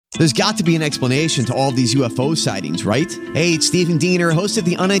There's got to be an explanation to all these UFO sightings, right? Hey, it's Stephen Diener, host of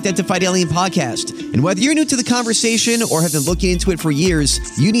the Unidentified Alien Podcast. And whether you're new to the conversation or have been looking into it for years,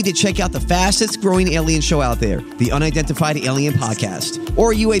 you need to check out the fastest growing alien show out there, the Unidentified Alien Podcast,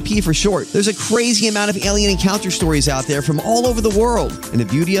 or UAP for short. There's a crazy amount of alien encounter stories out there from all over the world. And the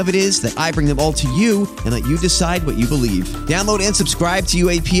beauty of it is that I bring them all to you and let you decide what you believe. Download and subscribe to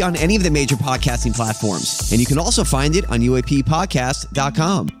UAP on any of the major podcasting platforms. And you can also find it on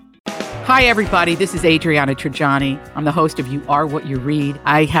UAPpodcast.com. Hi, everybody. This is Adriana Trajani. I'm the host of You Are What You Read.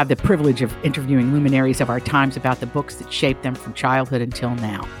 I have the privilege of interviewing luminaries of our times about the books that shaped them from childhood until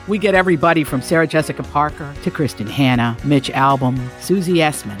now. We get everybody from Sarah Jessica Parker to Kristen Hanna, Mitch Albom, Susie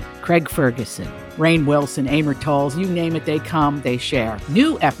Essman, Craig Ferguson, Rainn Wilson, Amor Tolls, you name it, they come, they share.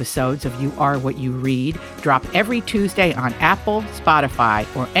 New episodes of You Are What You Read drop every Tuesday on Apple,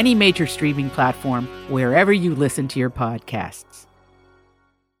 Spotify, or any major streaming platform wherever you listen to your podcasts.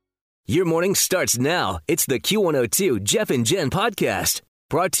 Your morning starts now. It's the Q102 Jeff and Jen podcast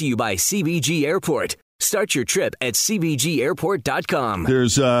brought to you by CBG Airport. Start your trip at CBGAirport.com.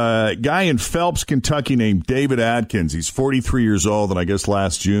 There's a guy in Phelps, Kentucky named David Atkins. He's 43 years old, and I guess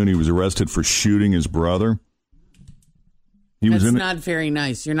last June he was arrested for shooting his brother. That's not very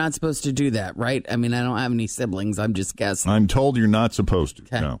nice. You're not supposed to do that, right? I mean, I don't have any siblings. I'm just guessing. I'm told you're not supposed to.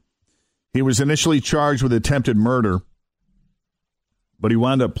 Okay. No. He was initially charged with attempted murder, but he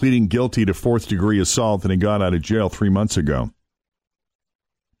wound up pleading guilty to fourth-degree assault, and he got out of jail 3 months ago.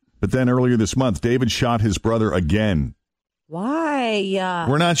 But then earlier this month, David shot his brother again. Why?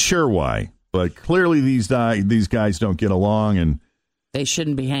 We're not sure why, but clearly these guys don't get along, and they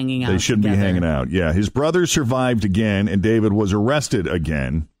shouldn't be hanging out. They shouldn't be hanging out. Yeah, his brother survived again, and David was arrested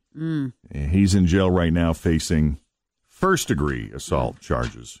again. He's in jail right now facing first-degree assault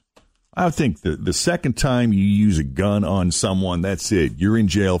charges. I think the second time you use a gun on someone, that's it. You're in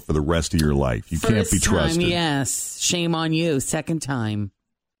jail for the rest of your life. You can't be trusted. First time, yes. Shame on you. Second time.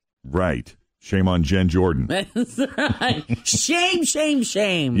 Right. Shame on Jen Jordan. That's right. Shame, shame,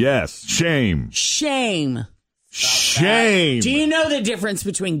 shame. Yes, shame. Shame. Shame. Do you know the difference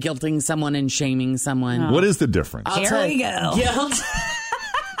between guilting someone and shaming someone? Oh. What is the difference? Here we go. Guilt.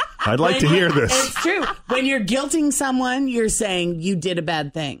 I'd like to hear this. It's true. When you're guilting someone, you're saying you did a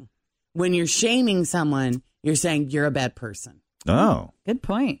bad thing. When you're shaming someone, you're saying you're a bad person. Oh. Good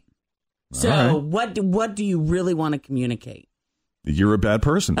point. So right. what do you really want to communicate? You're a bad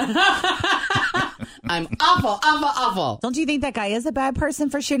person. I'm awful, awful, awful. Don't you think that guy is a bad person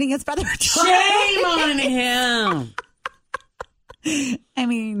for shooting his brother? Shame on him. I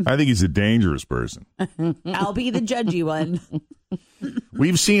mean, I think he's a dangerous person. I'll be the judgy one.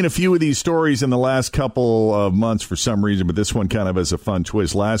 We've seen a few of these stories in the last couple of months for some reason, but this one kind of has a fun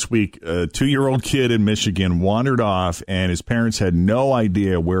twist. Last week, a 2-year-old kid in Michigan wandered off, and his parents had no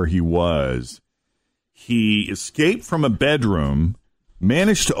idea where he was. He escaped from a bedroom,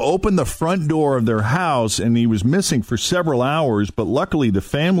 managed to open the front door of their house, and he was missing for several hours, but luckily the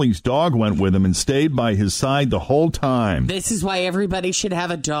family's dog went with him and stayed by his side the whole time. This is why everybody should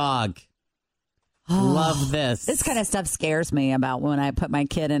have a dog. Love this. This kind of stuff scares me about when I put my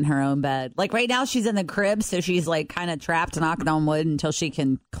kid in her own bed. Like right now, she's in the crib, so she's like kind of trapped, knocking on wood until she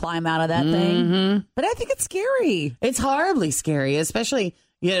can climb out of that thing. But I think it's scary. It's horribly scary, especially,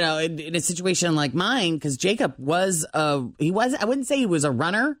 you know, in a situation like mine, because Jacob was, I wouldn't say he was a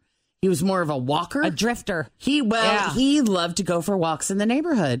runner. He was more of a walker. A drifter. He loved to go for walks in the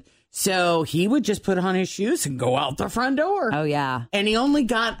neighborhood. So he would just put on his shoes and go out the front door. Oh, yeah. And he only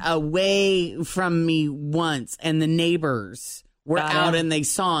got away from me once, and the neighbors were out and they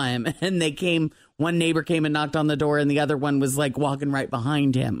saw him. And they came, one neighbor came and knocked on the door, and the other one was like walking right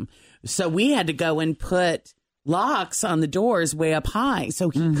behind him. So we had to go and put locks on the doors way up high so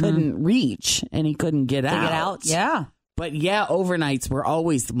he couldn't reach and he couldn't get out. Get out, yeah. But yeah, overnights were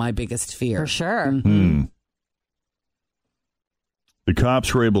always my biggest fear. For sure. The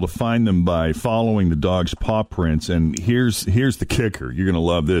cops were able to find them by following the dog's paw prints, and here's the kicker. You're going to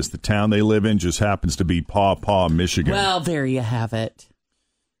love this. The town they live in just happens to be Paw Paw, Michigan. Well, there you have it.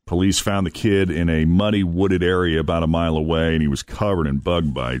 Police found the kid in a muddy, wooded area about a mile away, and he was covered in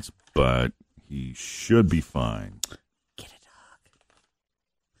bug bites, but he should be fine. Get a dog.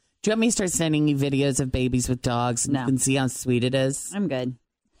 Do you want me to start sending you videos of babies with dogs and you can see how sweet it is? I'm good.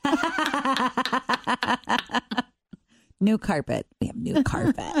 New carpet. We have new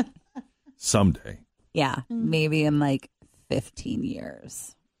carpet. Someday. Yeah, maybe in like 15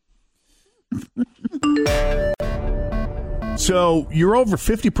 years. So you're over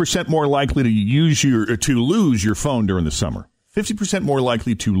 50% more likely to lose your phone during the summer. 50% more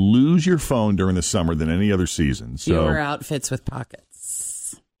likely to lose your phone during the summer than any other season. So fewer outfits with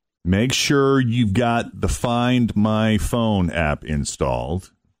pockets. Make sure you've got the Find My Phone app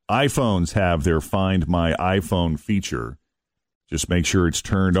installed. iPhones have their Find My iPhone feature. Just make sure it's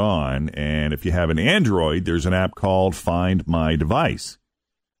turned on. And if you have an Android, there's an app called Find My Device.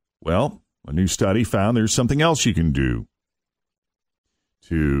 Well, a new study found there's something else you can do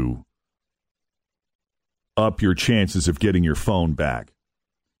to up your chances of getting your phone back.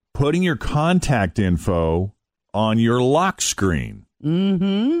 Putting your contact info on your lock screen.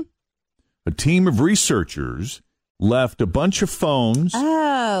 Mm-hmm. A team of researchers left a bunch of phones.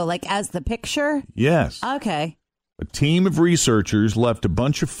 Oh, like as the picture? Yes. Okay. A team of researchers left a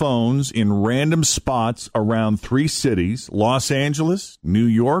bunch of phones in random spots around 3 cities, Los Angeles, New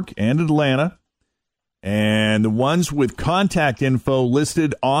York, and Atlanta. And the ones with contact info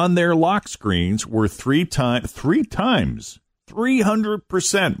listed on their lock screens were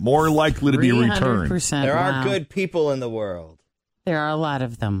 300% more likely to be returned. There are good people in the world. There are a lot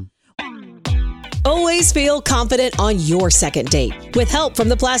of them. Always feel confident on your second date. With help from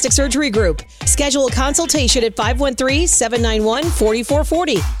the Plastic Surgery Group. Schedule a consultation at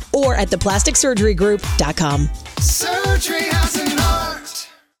 513-791-4440 or at theplasticsurgerygroup.com. Surgery has an art.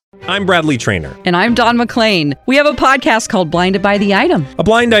 I'm Bradley Trainer. And I'm Don McClain. We have a podcast called Blinded by the Item. A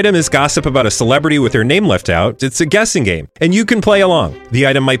blind item is gossip about a celebrity with their name left out. It's a guessing game, and you can play along. The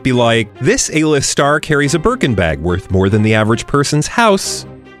item might be like, this A-list star carries a Birkin bag worth more than the average person's house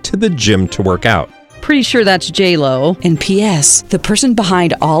to the gym to work out. Pretty sure that's J-Lo. And P.S. the person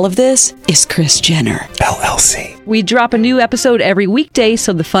behind all of this is Kris Jenner, LLC. We drop a new episode every weekday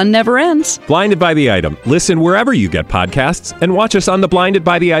so the fun never ends. Blinded by the Item. Listen wherever you get podcasts and watch us on the Blinded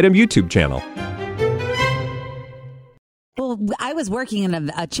by the Item YouTube channel. Well, I was working in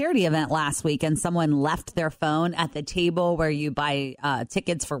a charity event last week and someone left their phone at the table where you buy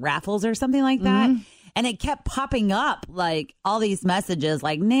tickets for raffles or something like that. Mm-hmm. And it kept popping up like all these messages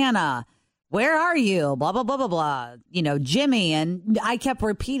like, Nana, where are you? Blah, blah, blah, blah, blah. You know, Jimmy. And I kept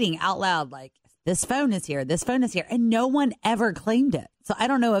repeating out loud, like, this phone is here. This phone is here. And no one ever claimed it. So I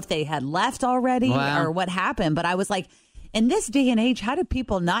don't know if they had left already or what happened. But I was like, in this day and age, how do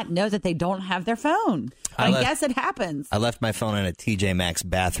people not know that they don't have their phone? I guess it happens. I left my phone in a TJ Maxx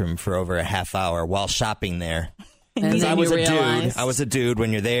bathroom for over a half hour while shopping there. And I was a dude. I was a dude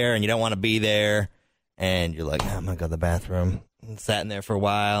when you're there and you don't want to be there. And you're like, I'm going to go to the bathroom. And sat in there for a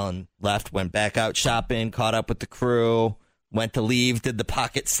while and left, went back out shopping, caught up with the crew, went to leave, did the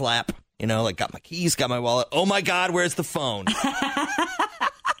pocket slap, you know, like got my keys, got my wallet. Oh, my God, where's the phone?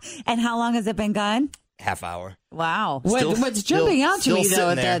 And how long has it been gone? Half hour. Wow. What's jumping out to me,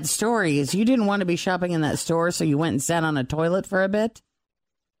 though, at there. that story is you didn't want to be shopping in that store, so you went and sat on a toilet for a bit?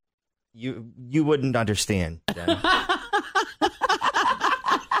 You wouldn't understand, Jen.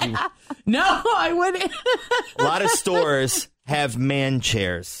 No, I wouldn't. A lot of stores have man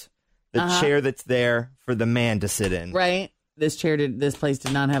chairs. The chair that's there for the man to sit in. Right. This place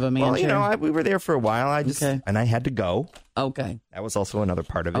did not have a man chair. Well, you know, we were there for a while. And I had to go. Okay. That was also another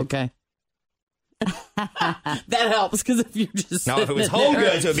part of it. Okay. That helps because if you just if it was Home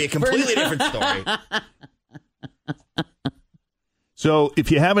Goods, it would be a completely different story. So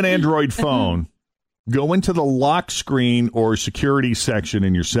if you have an Android phone, go into the lock screen or security section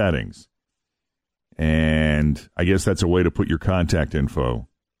in your settings. And I guess that's a way to put your contact info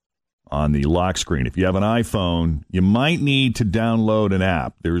on the lock screen. If you have an iPhone, you might need to download an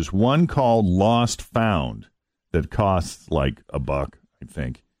app. There's one called Lost Found that costs like $1, I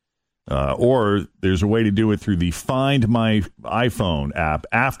think. Or there's a way to do it through the Find My iPhone app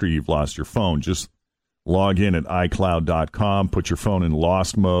after you've lost your phone. Just log in at iCloud.com, put your phone in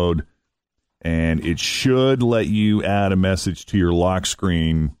lost mode, and it should let you add a message to your lock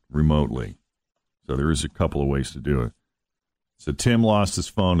screen remotely. So there is a couple of ways to do it. So Tim lost his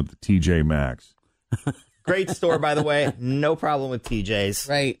phone at the TJ Maxx. Great store, by the way. No problem with TJ's.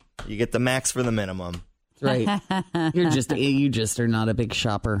 Right. You get the max for the minimum. Right. You just are not a big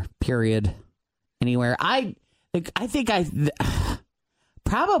shopper, period. Anywhere. I think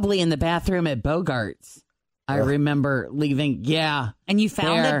probably in the bathroom at Bogart's. I remember leaving. Yeah. And you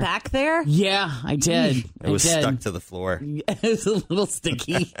found it back there? Yeah, I did. It was stuck to the floor. It was a little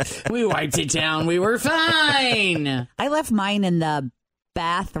sticky. We wiped it down. We were fine. I left mine in the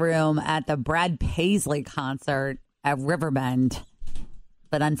bathroom at the Brad Paisley concert at Riverbend.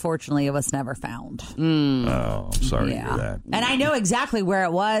 But unfortunately, it was never found. Oh, I'm sorry to hear that. And I know exactly where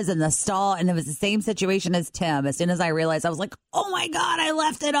it was in the stall, and it was the same situation as Tim. As soon as I realized, I was like, "Oh my God, I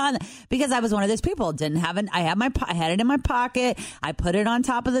left it on," because I was one of those people. I had it in my pocket. I put it on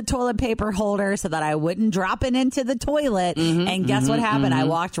top of the toilet paper holder so that I wouldn't drop it into the toilet. And guess what happened? I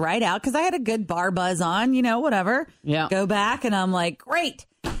walked right out because I had a good bar buzz on, whatever. Yeah. Go back, and I'm like, great.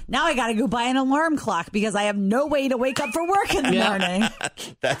 Now I got to go buy an alarm clock because I have no way to wake up for work in the morning.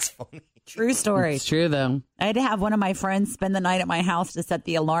 That's funny. True story. It's true, though. I had to have one of my friends spend the night at my house to set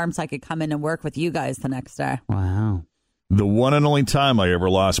the alarm so I could come in and work with you guys the next day. Wow. The one and only time I ever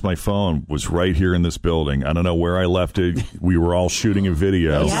lost my phone was right here in this building. I don't know where I left it. We were all shooting a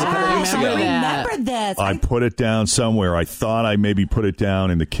video. Yes, I remember this. I put it down somewhere. I thought I maybe put it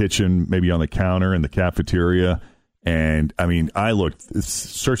down in the kitchen, maybe on the counter in the cafeteria. And, I mean, I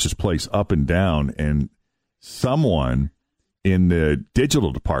searched this place up and down, and someone in the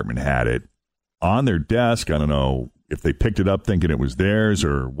digital department had it on their desk. I don't know if they picked it up thinking it was theirs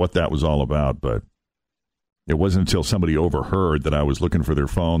or what that was all about, but it wasn't until somebody overheard that I was looking for their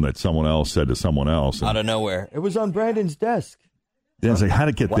phone that someone else said to someone else. Out of nowhere. It was on Brandon's desk. Yeah, I was like, how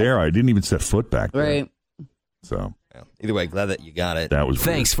did it get there? I didn't even set foot back there. Right. So, either way, glad that you got it. That was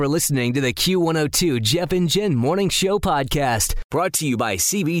Thanks for listening to the Q102 Jeff and Jen Morning Show podcast, brought to you by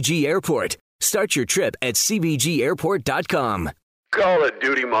CBG Airport. Start your trip at CBGAirport.com. Call of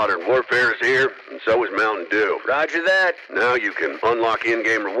Duty Modern Warfare is here, and so is Mountain Dew. Roger that. Now you can unlock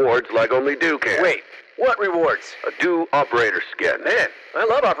in-game rewards like only Dew can. Wait, what rewards? A Dew Operator Skin. Man, I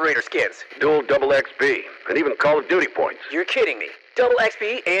love Operator Skins. Dual double XP, and even Call of Duty points. You're kidding me. Double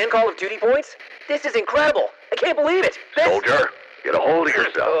XP and Call of Duty points? This is incredible. I can't believe it. Soldier, get a hold of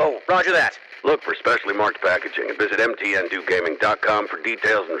yourself. Oh, roger that. Look for specially marked packaging and visit mtndewgaming.com for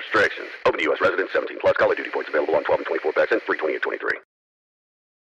details and restrictions. Open to U.S. residents 17 plus. Call of Duty points available on 12 and 24 packs and free 20 and 23.